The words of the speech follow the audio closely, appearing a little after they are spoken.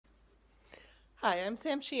Hi, I'm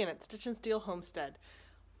Sam Sheehan at Stitch and Steel Homestead.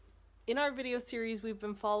 In our video series, we've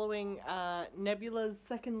been following Nebula's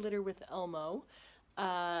second litter with Elmo.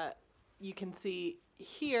 You can see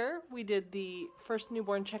here we did the first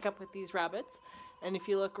newborn checkup with these rabbits, and if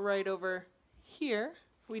you look right over here,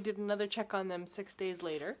 we did another check on them 6 days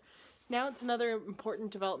later. Now it's another important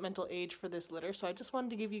developmental age for this litter, so I just wanted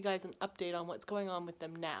to give you guys an update on what's going on with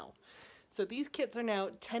them now. So these kits are now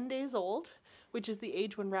 10 days old, which is the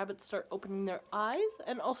age when rabbits start opening their eyes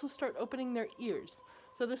and also start opening their ears.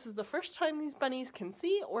 So this is the first time these bunnies can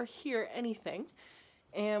see or hear anything.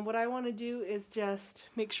 And what I want to do is just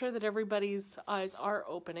make sure that everybody's eyes are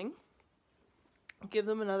opening. Give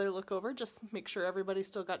them another look over, just make sure everybody's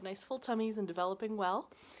still got nice full tummies and developing well.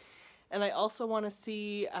 And I also want to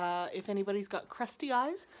see if anybody's got crusty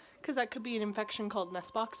eyes, because that could be an infection called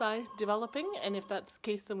nest box eye developing, and if that's the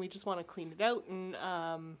case, then we just want to clean it out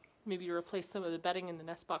and maybe replace some of the bedding in the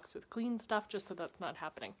nest box with clean stuff, just so that's not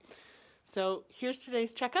happening. So here's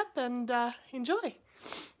today's checkup, and enjoy!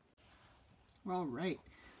 All right,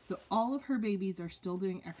 so all of her babies are still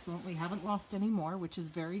doing excellently, haven't lost any more, which is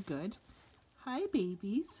very good. Hi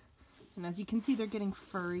babies, and as you can see, they're getting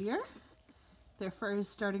furrier. Their fur is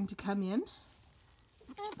starting to come in.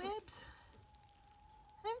 Hi babes.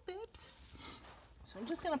 Hi babes. So I'm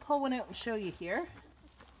just going to pull one out and show you here.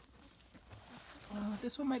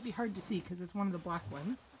 This one might be hard to see because it's one of the black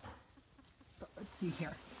ones. But let's see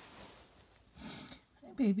here.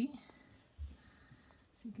 Hi baby.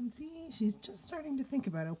 As you can see, she's just starting to think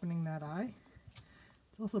about opening that eye.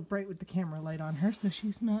 It's also bright with the camera light on her, so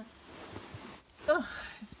she's not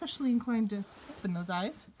especially inclined to open those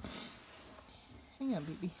eyes. Hang on,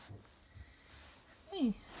 baby.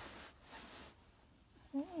 Hey.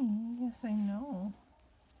 Hey, yes, I know.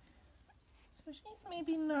 So she's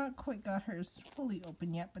maybe not quite got hers fully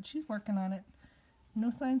open yet, but she's working on it.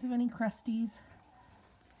 No signs of any crusties.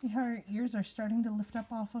 See how her ears are starting to lift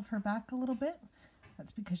up off of her back a little bit?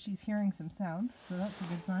 That's because she's hearing some sounds, so that's a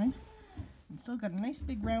good sign. And still got a nice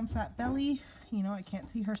big round fat belly. You know, I can't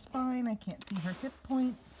see her spine, I can't see her hip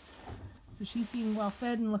points. So she's being well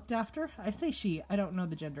fed and looked after. I say she, I don't know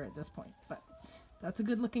the gender at this point, but that's a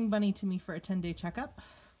good looking bunny to me for a 10-day checkup.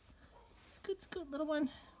 Scoot, scoot, little one.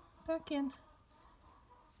 Back in.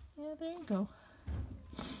 Yeah, there you go.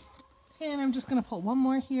 And I'm just going to pull one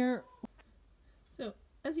more here. So,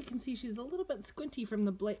 as you can see, she's a little bit squinty from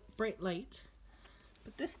the bright light.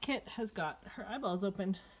 But this kit has got her eyeballs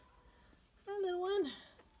open. Hi, little one.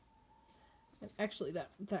 And actually,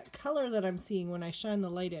 that color that I'm seeing when I shine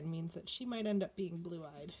the light in means that she might end up being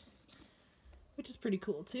blue-eyed, which is pretty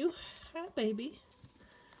cool, too. Hi, baby.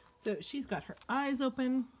 So she's got her eyes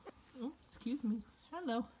open. Oh, excuse me.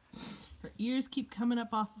 Hello. Her ears keep coming up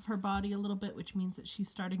off of her body a little bit, which means that she's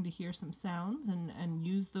starting to hear some sounds and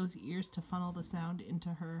use those ears to funnel the sound into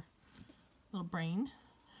her little brain.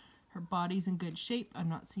 Her body's in good shape. I'm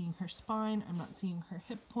not seeing her spine. I'm not seeing her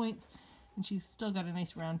hip points. And she's still got a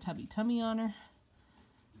nice round tubby tummy on her.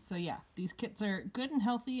 So yeah, these kits are good and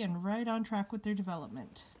healthy and right on track with their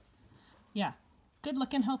development. Yeah, good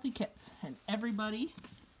looking healthy kits, and everybody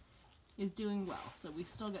is doing well. So we've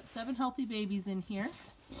still got 7 healthy babies in here,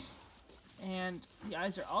 and the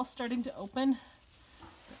eyes are all starting to open. They're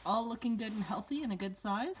all looking good and healthy and a good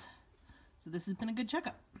size. So this has been a good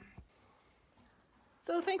checkup.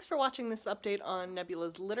 So thanks for watching this update on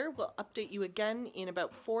Nebula's litter. We'll update you again in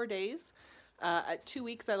about 4 days. At 2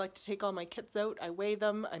 weeks, I like to take all my kits out, I weigh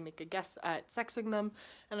them, I make a guess at sexing them,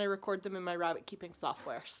 and I record them in my rabbit keeping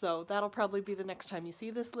software. So that'll probably be the next time you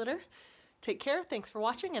see this litter. Take care, thanks for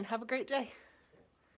watching, and have a great day.